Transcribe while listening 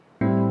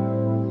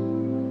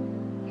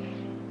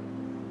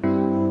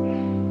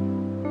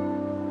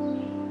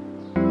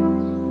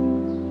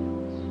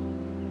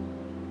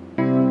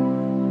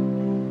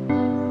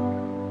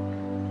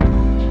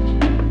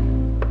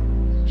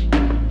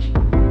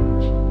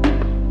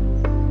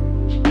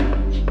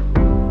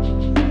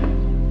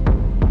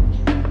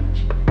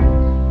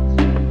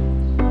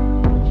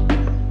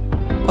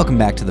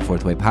Welcome back to the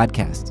Fourth Way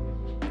Podcast.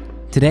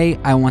 Today,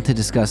 I want to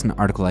discuss an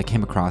article I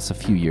came across a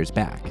few years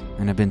back,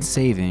 and I've been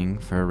saving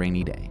for a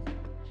rainy day.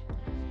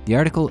 The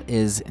article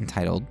is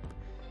entitled,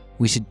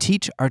 "We Should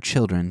Teach Our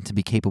Children to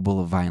Be Capable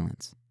of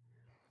Violence."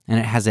 And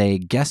it has a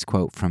guest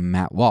quote from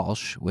Matt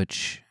Walsh,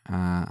 which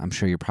I'm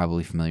sure you're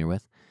probably familiar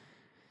with.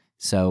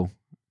 So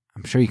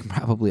I'm sure you can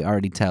probably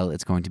already tell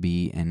it's going to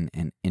be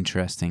an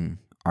interesting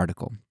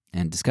article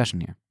and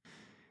discussion here.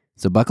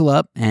 So buckle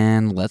up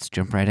and let's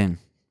jump right in.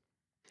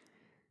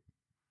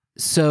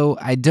 So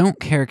I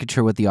don't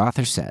caricature what the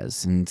author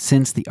says, and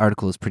since the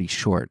article is pretty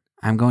short,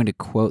 I'm going to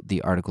quote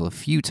the article a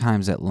few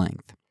times at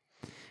length.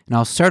 And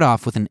I'll start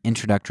off with an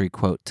introductory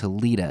quote to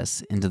lead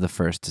us into the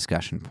first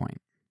discussion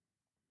point.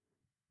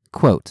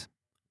 Quote,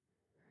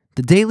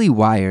 "The Daily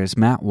Wire's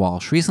Matt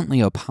Walsh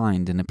recently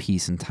opined in a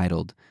piece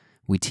entitled,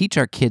 'We Teach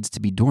Our Kids to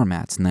Be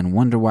Doormats and Then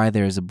Wonder Why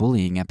There is a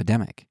Bullying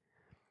Epidemic.'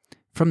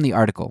 From the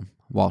article,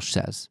 Walsh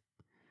says,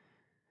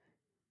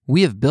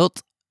 We have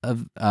built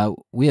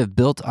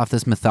off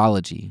this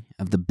mythology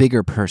of the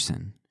bigger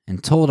person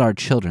and told our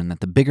children that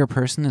the bigger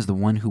person is the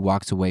one who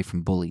walks away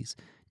from bullies,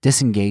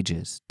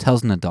 disengages,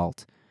 tells an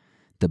adult.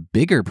 The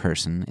bigger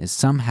person is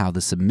somehow the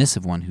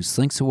submissive one who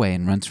slinks away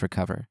and runs for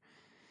cover.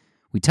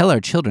 We tell our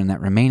children that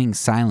remaining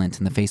silent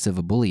in the face of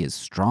a bully is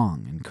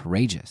strong and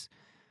courageous.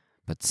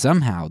 But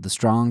somehow the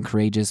strong,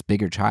 courageous,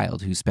 bigger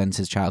child who spends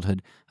his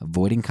childhood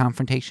avoiding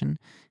confrontation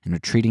and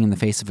retreating in the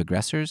face of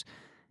aggressors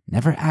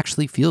never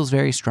actually feels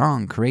very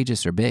strong,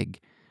 courageous, or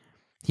big.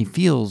 He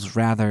feels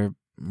rather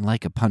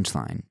like a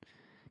punchline,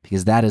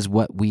 because that is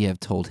what we have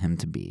told him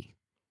to be."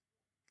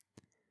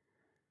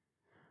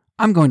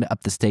 I'm going to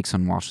up the stakes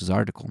on Walsh's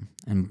article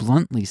and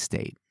bluntly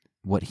state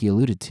what he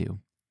alluded to.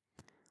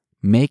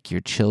 Make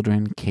your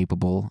children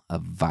capable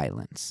of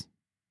violence.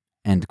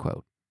 End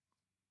quote.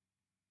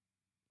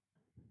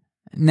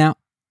 Now,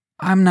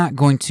 I'm not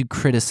going to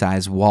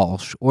criticize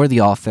Walsh or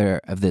the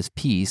author of this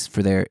piece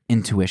for their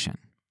intuition.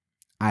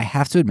 I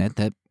have to admit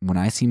that when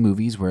I see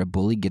movies where a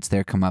bully gets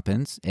their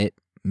comeuppance, it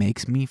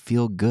makes me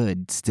feel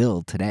good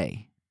still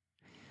today.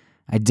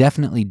 I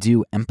definitely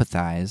do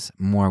empathize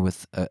more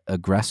with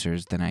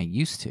aggressors than I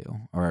used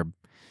to, or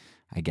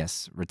I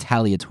guess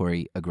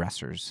retaliatory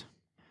aggressors.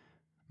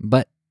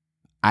 But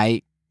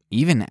I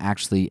even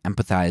actually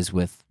empathize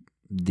with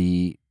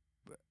the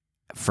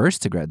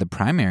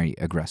primary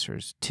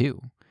aggressors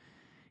too.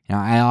 You know,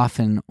 I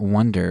often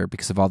wonder,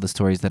 because of all the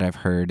stories that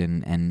I've heard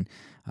and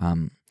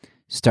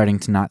starting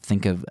to not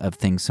think of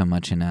things so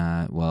much in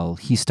a, well,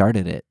 he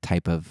started it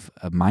type of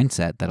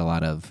mindset that a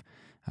lot of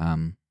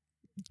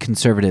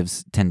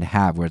conservatives tend to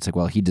have, where it's like,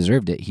 well, he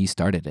deserved it, he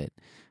started it,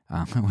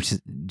 which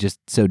is just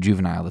so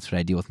juvenile. That's what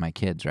I deal with my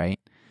kids,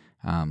 right?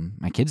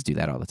 My kids do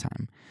that all the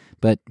time.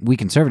 But we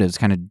conservatives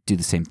kind of do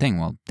the same thing.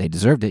 Well, they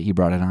deserved it, he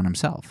brought it on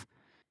himself.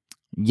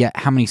 Yet,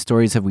 how many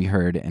stories have we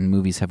heard and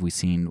movies have we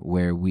seen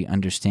where we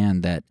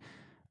understand that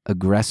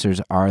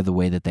aggressors are the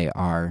way that they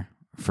are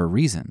for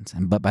reasons,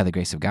 but by the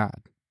grace of God,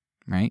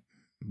 right?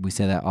 We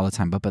say that all the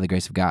time, but by the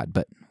grace of God,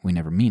 but we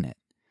never mean it.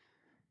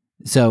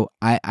 So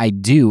I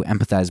do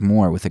empathize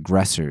more with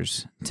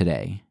aggressors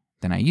today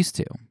than I used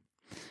to.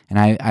 And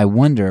I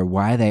wonder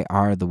why they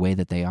are the way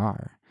that they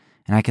are.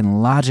 And I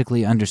can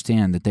logically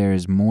understand that there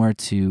is more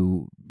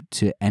to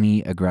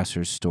any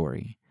aggressor's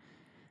story.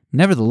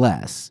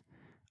 Nevertheless,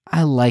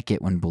 I like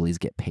it when bullies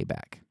get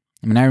payback.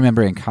 I mean, I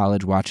remember in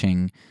college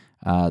watching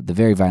the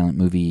very violent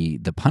movie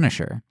The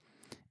Punisher,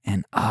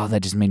 and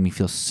that just made me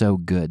feel so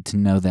good to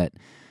know that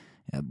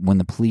when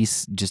the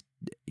police just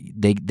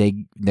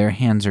their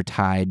hands are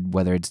tied,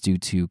 whether it's due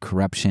to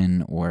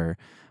corruption or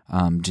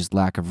just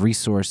lack of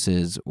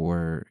resources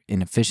or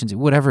inefficiency,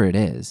 whatever it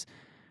is,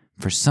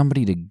 for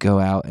somebody to go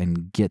out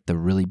and get the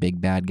really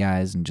big bad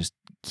guys and just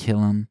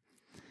kill them,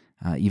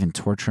 even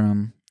torture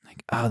them,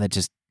 like,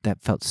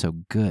 that felt so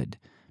good,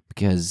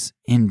 because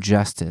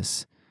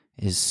injustice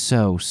is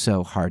so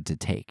hard to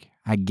take.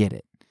 I get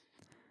it.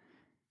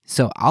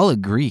 So I'll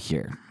agree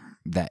here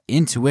that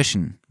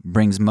intuition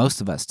brings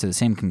most of us to the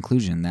same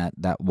conclusion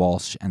that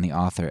Walsh and the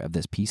author of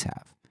this piece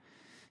have,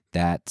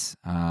 that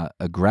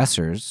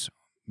aggressors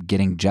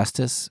getting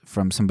justice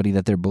from somebody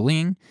that they're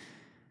bullying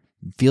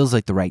feels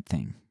like the right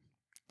thing.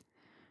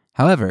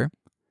 However,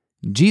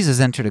 Jesus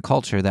entered a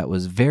culture that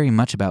was very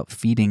much about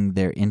feeding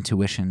their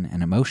intuition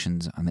and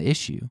emotions on the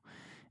issue,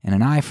 and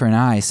an eye for an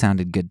eye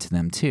sounded good to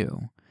them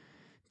too.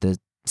 The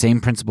same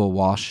principle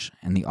Walsh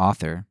and the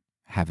author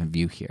have in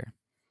view here.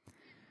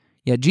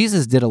 Yet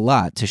Jesus did a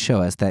lot to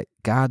show us that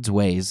God's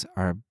ways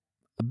are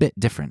a bit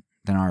different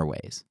than our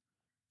ways.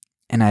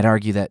 And I'd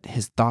argue that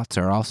his thoughts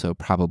are also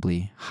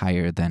probably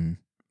higher than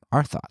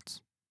our thoughts.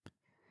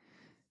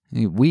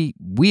 We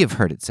have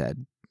heard it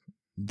said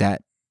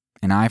that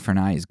an eye for an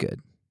eye is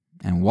good.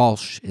 And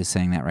Walsh is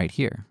saying that right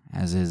here,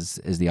 as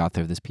is the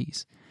author of this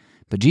piece.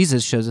 But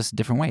Jesus shows us a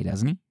different way,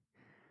 doesn't he?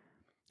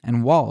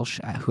 And Walsh,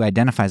 who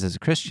identifies as a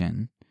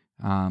Christian,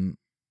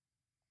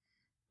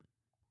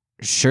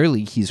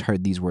 surely he's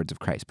heard these words of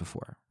Christ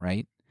before,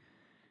 right?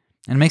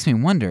 And it makes me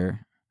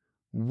wonder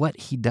what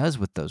he does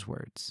with those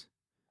words.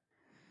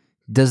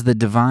 Does the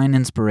divine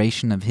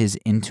inspiration of his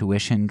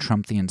intuition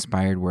trump the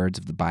inspired words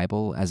of the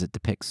Bible as it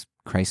depicts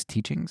Christ's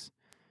teachings?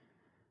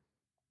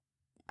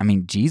 I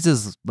mean,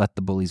 Jesus let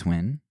the bullies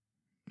win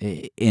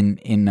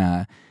in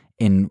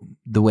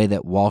the way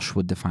that Walsh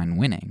would define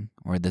winning,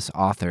 or this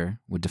author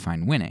would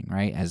define winning,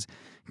 right, as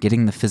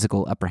getting the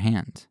physical upper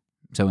hand.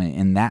 So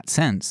in that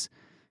sense,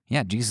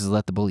 yeah, Jesus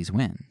let the bullies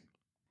win.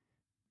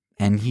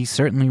 And he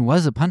certainly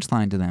was a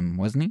punchline to them,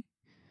 wasn't he?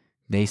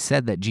 They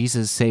said that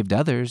Jesus saved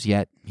others,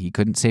 yet he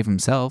couldn't save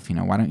himself.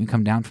 Why don't you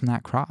come down from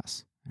that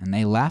cross? And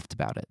they laughed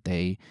about it.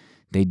 They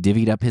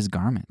divvied up his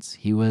garments.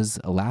 He was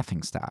a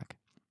laughingstock.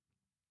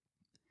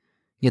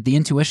 Yet the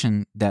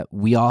intuition that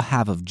we all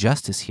have of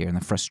justice here and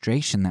the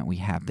frustration that we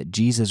have that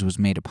Jesus was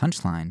made a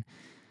punchline,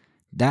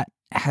 that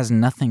has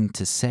nothing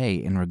to say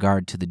in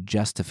regard to the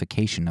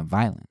justification of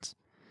violence.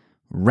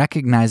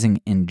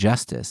 Recognizing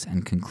injustice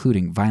and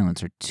concluding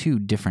violence are two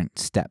different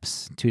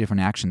steps, two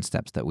different action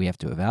steps that we have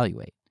to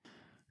evaluate.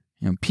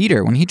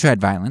 Peter, when he tried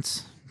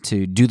violence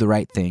to do the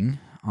right thing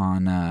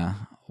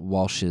on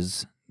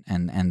Walsh's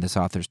and this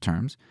author's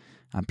terms,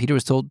 Peter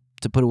was told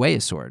to put away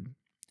his sword.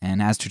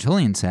 And as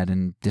Tertullian said,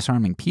 in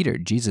disarming Peter,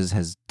 Jesus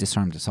has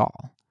disarmed us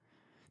all.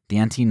 The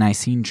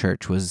ante-Nicene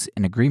church was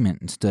in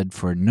agreement and stood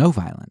for no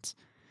violence.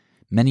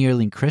 Many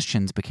early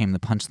Christians became the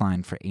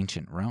punchline for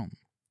ancient Rome.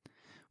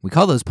 We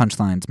call those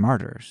punchlines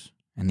martyrs,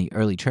 and the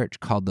early church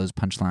called those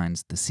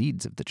punchlines the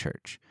seeds of the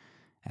church.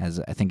 As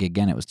I think,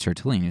 again, it was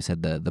Tertullian who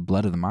said the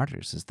blood of the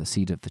martyrs is the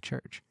seed of the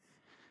church.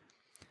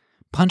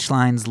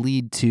 Punchlines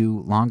lead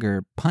to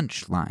longer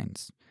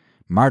punchlines.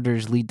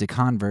 Martyrs lead to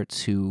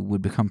converts who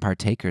would become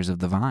partakers of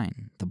the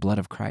vine, the blood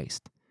of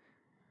Christ.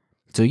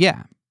 So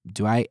yeah,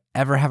 do I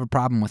ever have a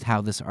problem with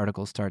how this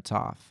article starts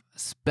off,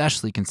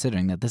 especially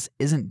considering that this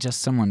isn't just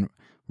someone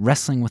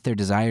wrestling with their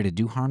desire to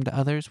do harm to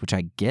others, which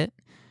I get,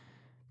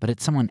 but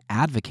it's someone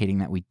advocating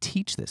that we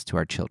teach this to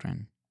our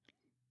children.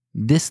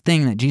 This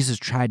thing that Jesus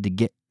tried to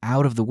get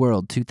out of the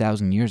world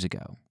 2,000 years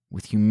ago,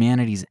 with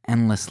humanity's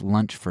endless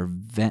lust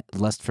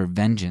for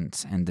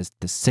vengeance and this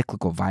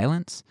cyclical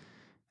violence,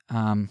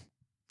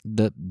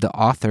 the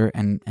author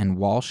and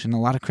Walsh and a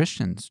lot of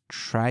Christians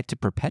tried to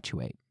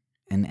perpetuate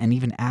and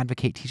even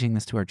advocate teaching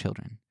this to our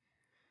children.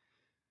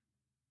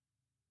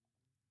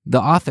 The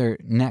author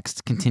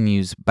next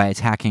continues by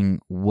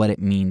attacking what it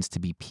means to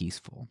be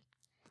peaceful.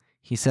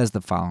 He says the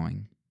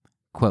following,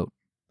 quote,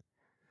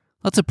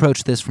 "Let's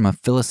approach this from a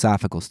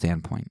philosophical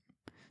standpoint.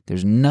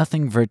 There's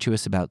nothing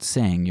virtuous about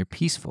saying you're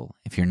peaceful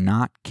if you're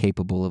not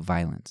capable of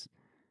violence.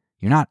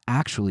 You're not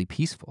actually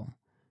peaceful.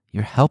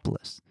 You're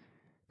helpless.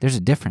 There's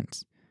a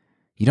difference.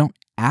 You don't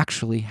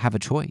actually have a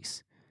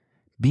choice.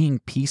 Being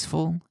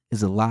peaceful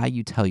is a lie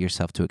you tell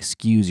yourself to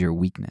excuse your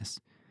weakness.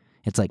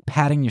 It's like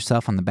patting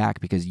yourself on the back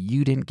because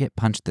you didn't get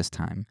punched this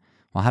time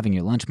while having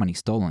your lunch money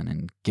stolen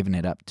and giving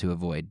it up to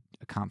avoid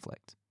a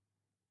conflict."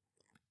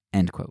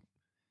 End quote.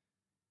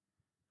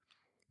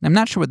 I'm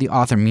not sure what the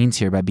author means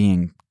here by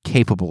being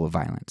capable of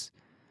violence.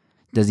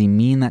 Does he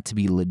mean that to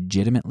be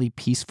legitimately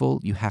peaceful,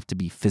 you have to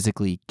be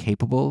physically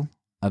capable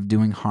of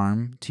doing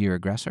harm to your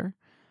aggressor?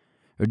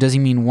 Or does he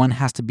mean one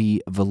has to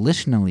be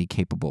volitionally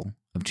capable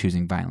of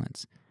choosing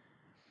violence?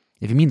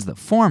 If he means the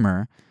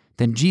former,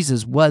 then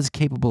Jesus was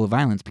capable of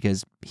violence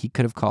because he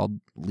could have called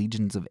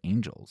legions of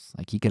angels.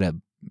 Like he could have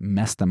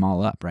messed them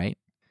all up, right?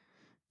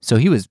 So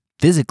he was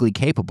physically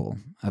capable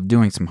of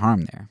doing some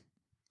harm there.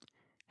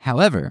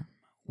 However,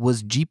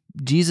 was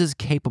Jesus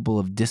capable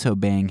of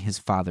disobeying his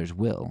Father's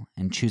will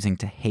and choosing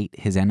to hate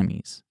his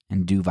enemies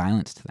and do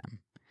violence to them?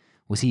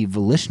 Was he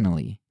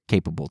volitionally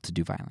capable to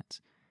do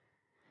violence?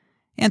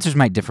 Answers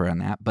might differ on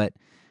that, but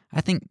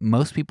I think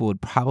most people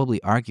would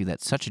probably argue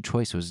that such a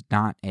choice was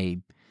not a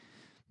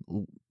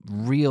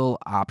real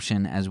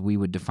option as we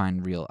would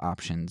define real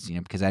options,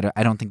 because I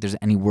don't think there's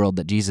any world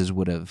that Jesus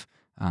would have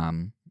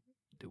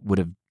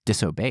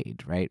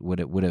disobeyed, right?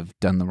 Would have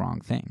done the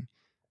wrong thing.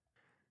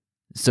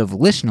 So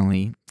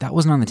volitionally, that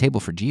wasn't on the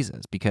table for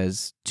Jesus,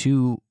 because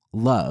to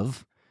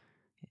love,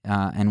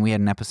 and we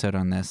had an episode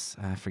on this,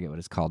 I forget what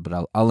it's called,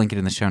 but I'll link it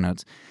in the show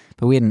notes.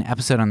 But we had an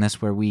episode on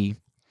this where we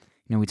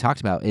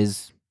talked about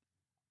is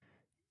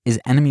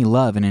enemy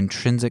love an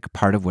intrinsic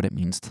part of what it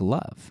means to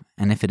love?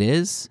 And if it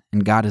is,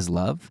 and God is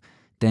love,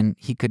 then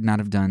he could not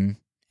have done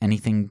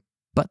anything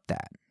but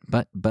that,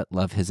 but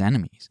love his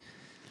enemies.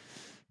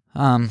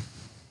 So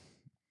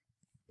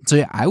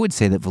yeah, I would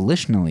say that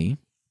volitionally,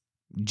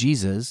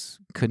 Jesus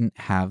couldn't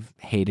have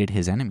hated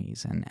his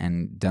enemies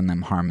and done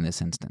them harm in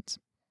this instance.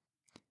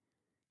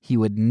 He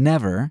would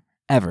never,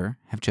 ever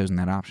have chosen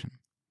that option.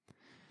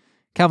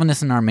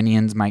 Calvinists and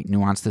Arminians might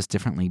nuance this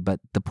differently, but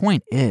the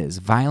point is,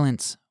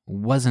 violence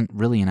wasn't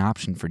really an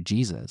option for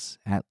Jesus,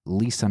 at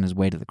least on his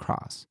way to the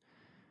cross.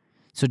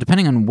 So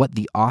depending on what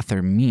the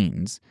author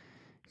means,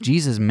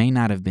 Jesus may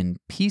not have been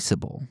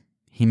peaceable.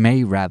 He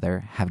may rather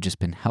have just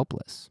been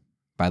helpless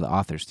by the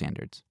author's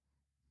standards.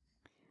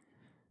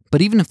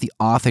 But even if the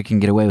author can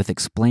get away with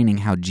explaining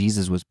how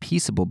Jesus was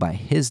peaceable by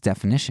his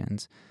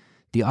definitions,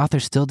 the author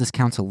still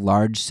discounts a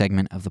large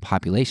segment of the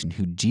population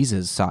who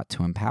Jesus sought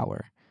to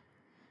empower.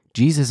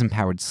 Jesus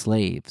empowered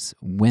slaves,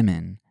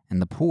 women,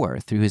 and the poor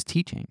through his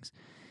teachings.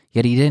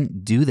 Yet he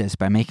didn't do this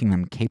by making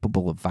them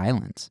capable of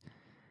violence.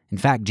 In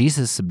fact,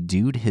 Jesus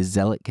subdued his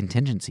zealot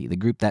contingency, the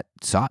group that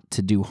sought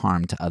to do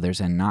harm to others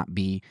and not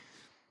be,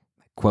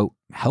 quote,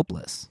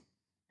 helpless.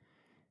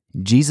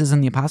 Jesus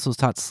and the apostles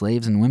taught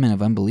slaves and women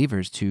of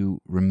unbelievers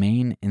to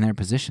remain in their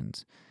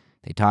positions.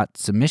 They taught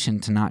submission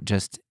to not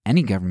just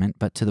any government,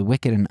 but to the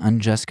wicked and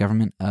unjust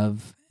government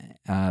of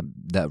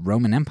the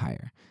Roman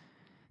Empire.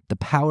 The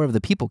power of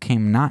the people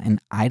came not in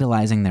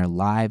idolizing their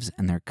lives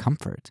and their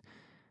comfort,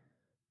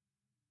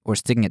 or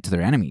sticking it to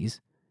their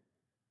enemies.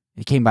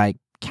 It came by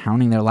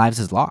counting their lives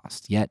as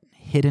lost, yet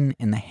hidden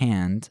in the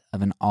hand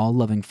of an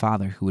all-loving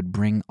Father who would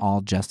bring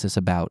all justice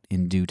about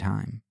in due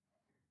time.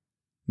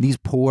 These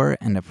poor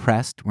and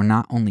oppressed were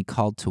not only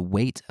called to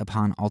wait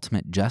upon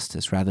ultimate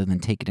justice rather than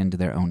take it into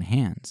their own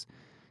hands.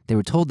 They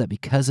were told that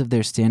because of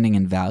their standing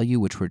and value,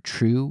 which were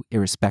true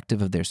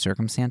irrespective of their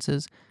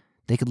circumstances,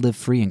 they could live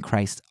free in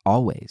Christ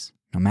always,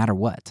 no matter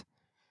what.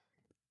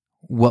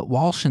 What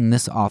Walsh and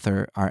this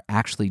author are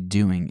actually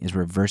doing is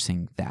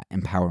reversing that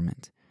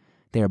empowerment.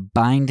 They are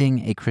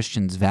binding a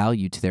Christian's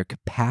value to their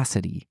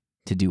capacity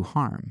to do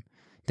harm,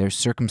 their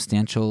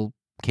circumstantial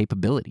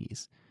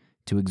capabilities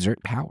to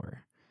exert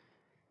power.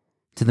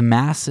 To the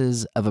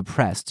masses of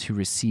oppressed who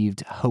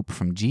received hope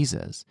from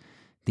Jesus,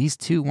 these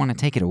two want to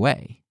take it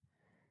away.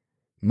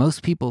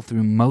 Most people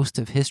through most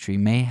of history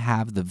may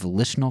have the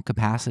volitional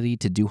capacity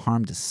to do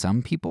harm to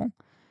some people,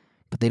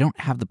 but they don't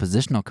have the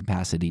positional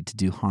capacity to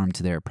do harm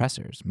to their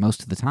oppressors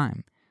most of the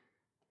time.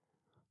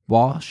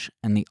 Walsh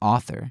and the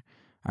author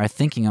are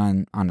thinking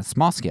on a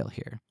small scale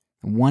here,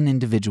 one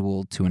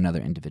individual to another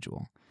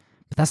individual.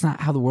 But that's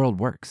not how the world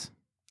works.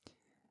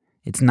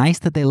 It's nice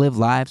that they live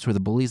lives where the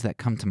bullies that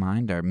come to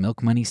mind are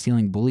milk money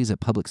stealing bullies at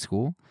public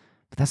school,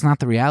 but that's not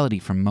the reality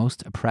for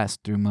most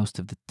oppressed through most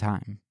of the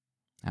time,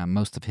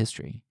 most of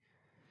history.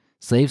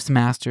 Slaves to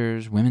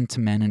masters, women to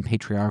men in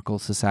patriarchal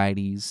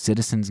societies,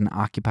 citizens in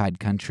occupied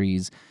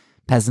countries,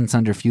 peasants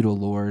under feudal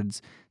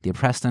lords, the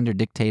oppressed under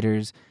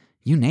dictators,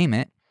 you name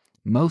it,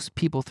 most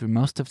people through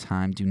most of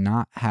time do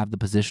not have the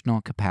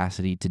positional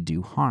capacity to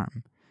do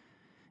harm.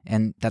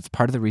 And that's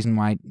part of the reason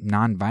why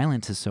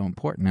nonviolence is so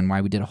important and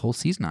why we did a whole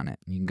season on it.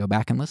 You can go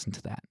back and listen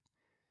to that.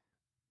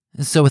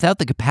 So without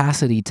the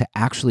capacity to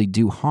actually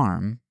do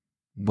harm,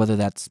 whether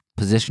that's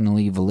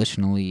positionally,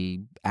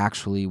 volitionally,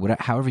 actually,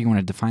 whatever, however you want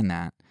to define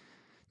that,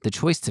 the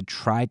choice to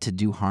try to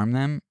do harm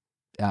them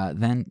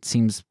then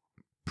seems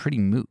pretty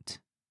moot.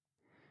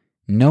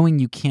 Knowing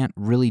you can't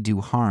really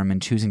do harm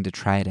and choosing to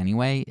try it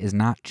anyway is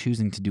not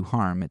choosing to do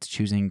harm, it's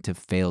choosing to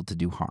fail to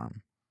do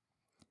harm.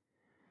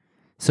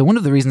 So one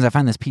of the reasons I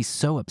find this piece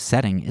so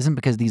upsetting isn't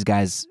because these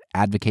guys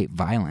advocate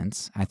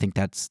violence. I think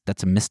that's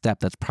a misstep,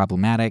 that's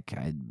problematic.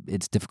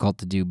 It's difficult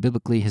to do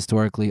biblically,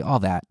 historically, all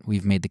that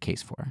we've made the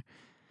case for.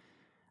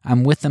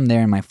 I'm with them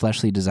there in my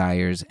fleshly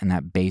desires and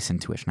that base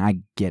intuition. I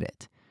get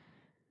it.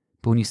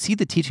 But when you see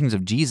the teachings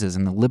of Jesus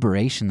and the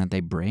liberation that they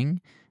bring,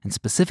 and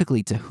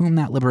specifically to whom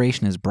that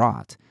liberation is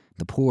brought,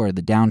 the poor,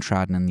 the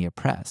downtrodden, and the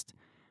oppressed,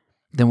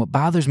 then what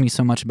bothers me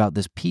so much about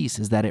this piece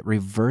is that it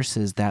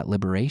reverses that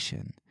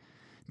liberation.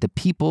 The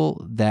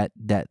people that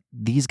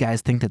these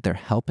guys think that they're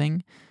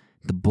helping,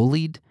 the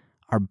bullied,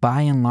 are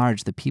by and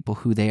large the people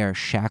who they are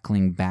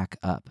shackling back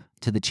up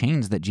to the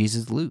chains that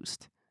Jesus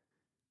loosed.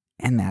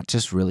 And that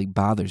just really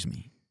bothers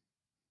me.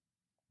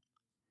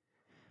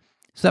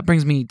 So that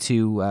brings me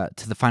to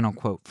the final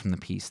quote from the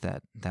piece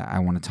that I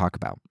want to talk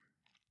about.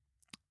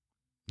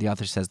 The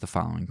author says the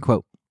following,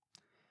 quote,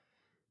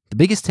 "The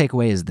biggest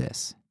takeaway is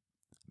this.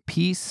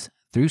 Peace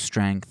through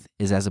strength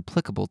is as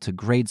applicable to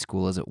grade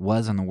school as it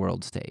was on the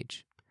world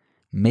stage.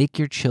 Make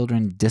your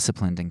children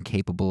disciplined and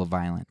capable of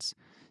violence.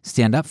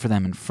 Stand up for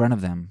them in front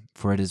of them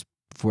for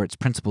its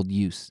principled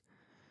use.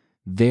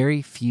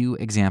 Very few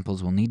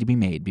examples will need to be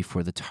made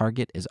before the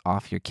target is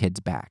off your kids'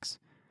 backs.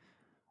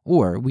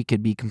 Or we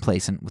could be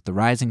complacent with the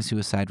rising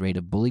suicide rate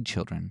of bullied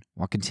children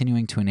while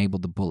continuing to enable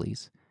the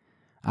bullies.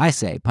 I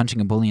say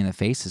punching a bully in the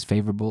face is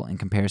favorable in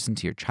comparison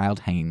to your child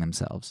hanging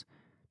themselves.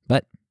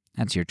 But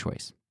that's your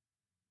choice."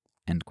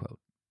 End quote.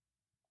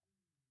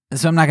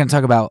 So I'm not going to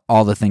talk about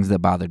all the things that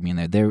bothered me in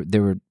there.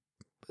 There were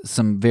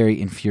some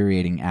very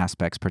infuriating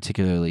aspects,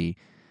 particularly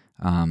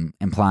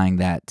implying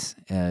that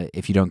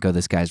if you don't go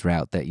this guy's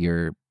route, that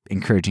you're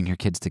encouraging your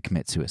kids to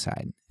commit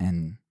suicide.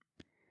 And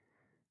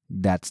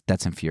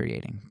that's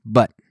infuriating.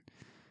 But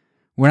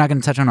we're not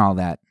going to touch on all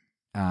that.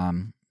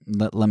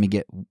 Let me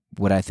get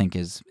what I think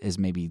is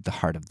maybe the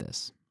heart of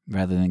this,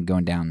 rather than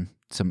going down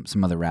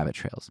some other rabbit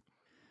trails.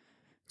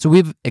 So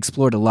we've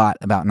explored a lot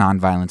about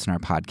nonviolence in our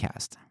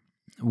podcast.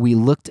 We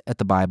looked at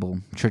the Bible,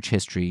 church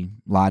history,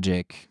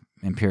 logic,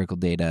 empirical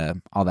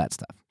data, all that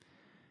stuff.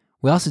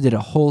 We also did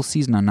a whole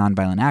season on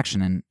nonviolent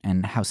action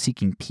and how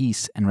seeking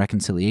peace and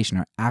reconciliation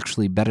are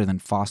actually better than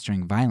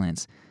fostering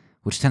violence,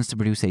 which tends to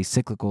produce a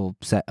cyclical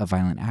set of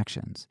violent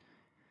actions.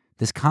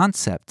 This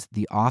concept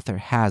the author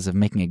has of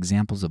making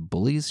examples of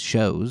bullies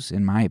shows,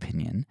 in my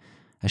opinion,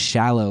 a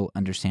shallow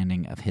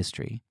understanding of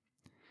history.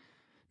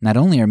 Not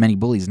only are many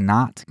bullies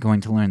not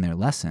going to learn their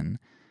lesson,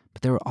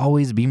 but there will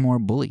always be more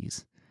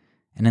bullies.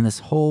 And in this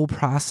whole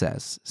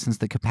process, since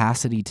the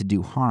capacity to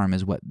do harm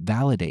is what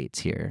validates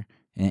here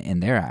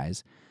in their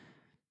eyes,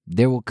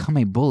 there will come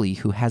a bully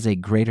who has a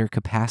greater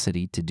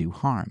capacity to do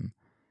harm.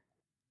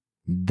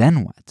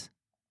 Then what?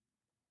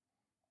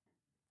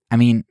 I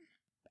mean,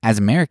 as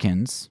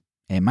Americans,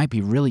 it might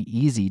be really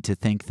easy to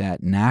think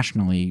that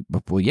nationally,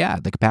 well, yeah,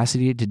 the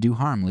capacity to do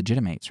harm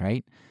legitimates,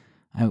 right?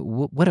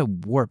 What a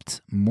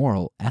warped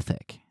moral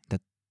ethic.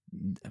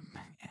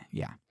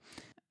 Yeah.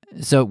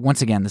 So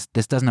once again,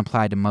 this doesn't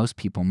apply to most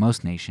people,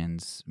 most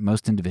nations,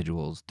 most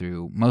individuals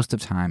through most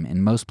of time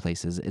in most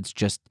places. It's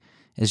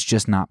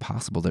just not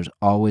possible. There's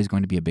always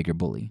going to be a bigger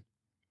bully.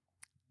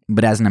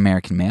 But as an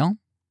American male,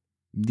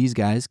 these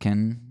guys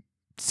can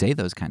say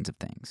those kinds of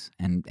things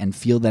and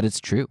feel that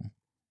it's true,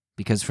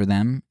 because for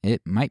them,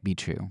 it might be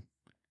true.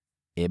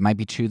 It might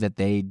be true that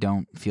they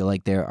don't feel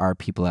like there are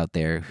people out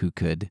there who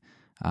could,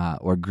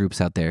 or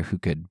groups out there who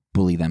could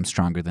bully them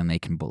stronger than they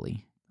can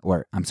bully.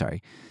 Or, I'm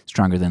sorry,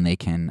 stronger than they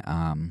can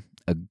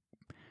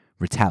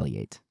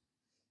retaliate.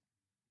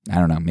 I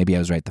don't know, maybe I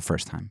was right the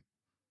first time.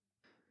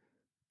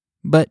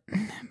 But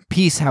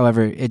peace,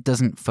 however, it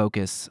doesn't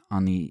focus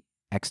on the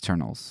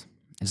externals.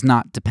 It's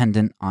not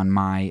dependent on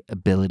my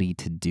ability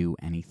to do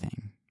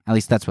anything. At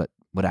least that's what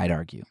I'd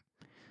argue.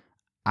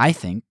 I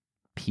think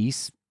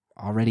peace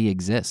already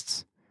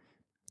exists.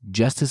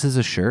 Justice is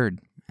assured,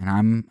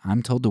 and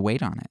I'm told to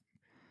wait on it.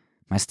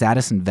 My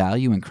status and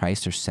value in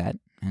Christ are set,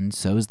 and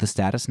so is the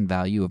status and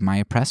value of my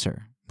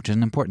oppressor, which is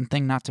an important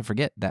thing not to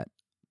forget that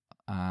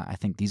I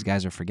think these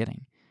guys are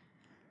forgetting.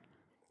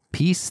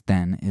 Peace,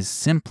 then, is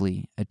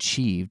simply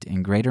achieved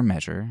in greater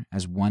measure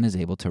as one is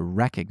able to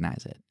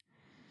recognize it.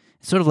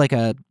 It's sort of like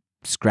a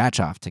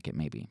scratch-off ticket,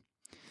 maybe.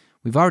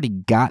 We've already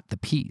got the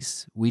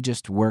peace. We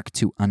just work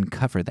to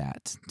uncover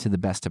that to the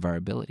best of our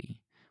ability.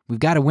 We've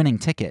got a winning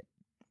ticket.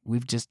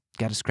 We've just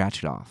got to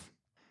scratch it off.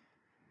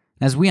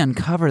 As we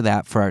uncover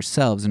that for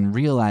ourselves and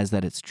realize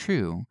that it's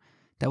true,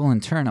 that will in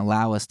turn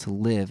allow us to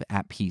live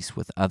at peace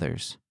with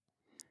others.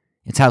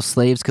 It's how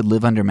slaves could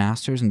live under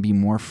masters and be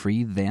more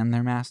free than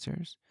their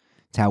masters.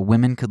 It's how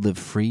women could live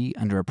free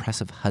under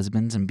oppressive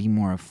husbands and be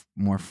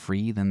more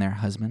free than their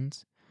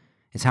husbands.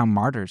 It's how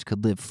martyrs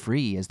could live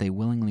free as they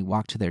willingly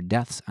walked to their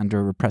deaths under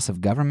a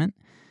repressive government,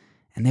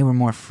 and they were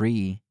more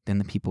free than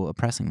the people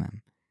oppressing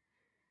them.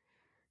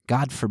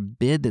 God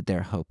forbid that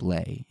their hope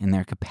lay in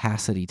their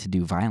capacity to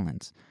do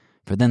violence,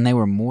 for then they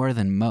were more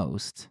than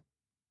most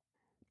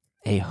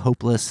a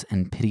hopeless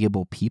and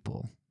pitiable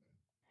people.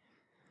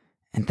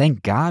 And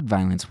thank God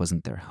violence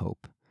wasn't their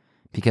hope,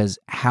 because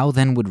how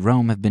then would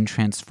Rome have been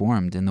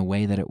transformed in the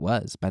way that it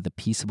was by the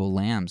peaceable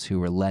lambs who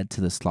were led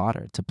to the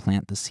slaughter to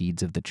plant the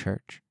seeds of the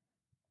church?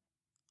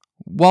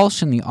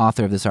 Walsh and the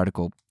author of this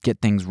article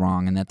get things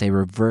wrong in that they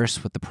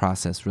reverse what the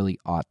process really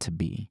ought to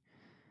be.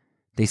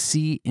 They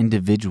see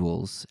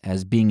individuals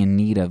as being in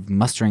need of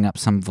mustering up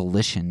some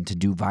volition to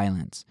do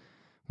violence,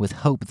 with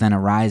hope then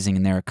arising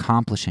in their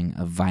accomplishing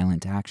of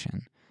violent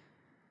action.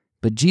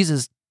 But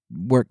Jesus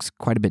works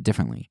quite a bit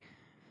differently.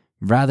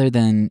 Rather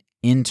than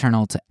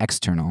internal to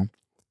external,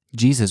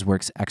 Jesus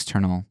works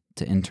external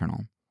to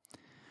internal.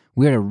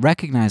 We are to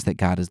recognize that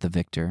God is the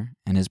victor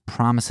and his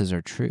promises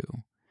are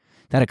true.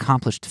 That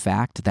accomplished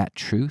fact, that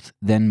truth,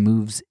 then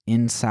moves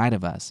inside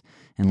of us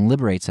and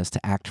liberates us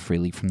to act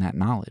freely from that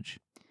knowledge.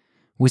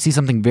 We see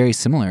something very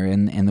similar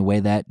in the way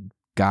that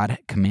God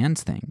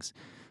commands things.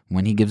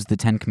 When he gives the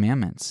 10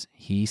 Commandments,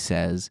 he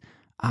says,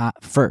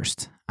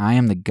 first, I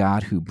am the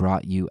God who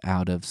brought you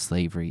out of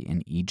slavery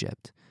in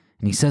Egypt.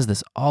 And he says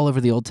this all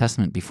over the Old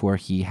Testament before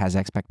he has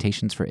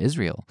expectations for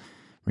Israel.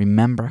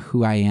 Remember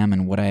who I am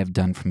and what I have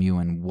done from you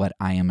and what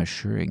I am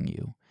assuring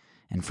you.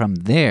 And from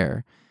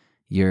there,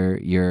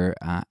 your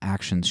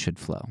actions should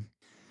flow.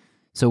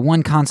 So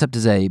one concept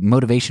is a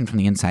motivation from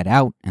the inside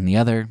out, and the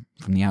other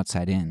from the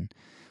outside in.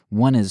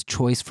 One is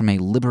choice from a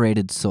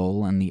liberated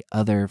soul, and the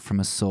other from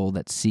a soul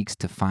that seeks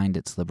to find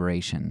its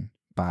liberation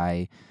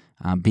by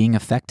being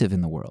effective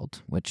in the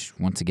world, which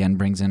once again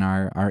brings in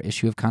our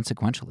issue of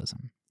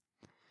consequentialism.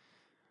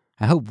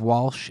 I hope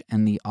Walsh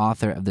and the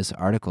author of this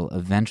article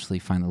eventually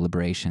find the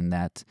liberation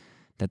that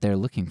they're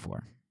looking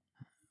for.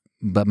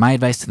 But my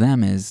advice to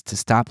them is to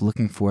stop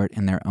looking for it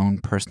in their own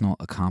personal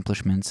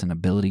accomplishments and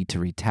ability to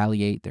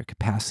retaliate, their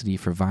capacity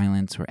for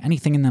violence, or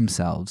anything in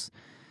themselves.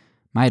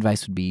 My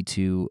advice would be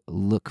to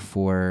look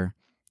for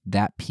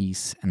that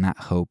peace and that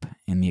hope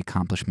in the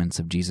accomplishments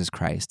of Jesus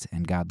Christ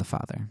and God the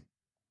Father,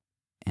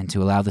 and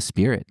to allow the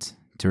Spirit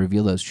to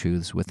reveal those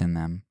truths within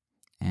them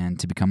and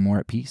to become more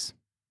at peace.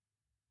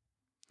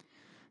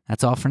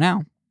 That's all for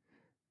now.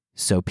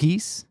 So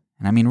peace,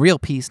 and I mean real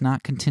peace,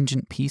 not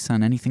contingent peace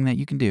on anything that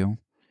you can do.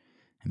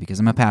 And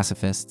because I'm a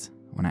pacifist,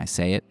 when I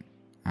say it,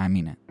 I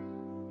mean it.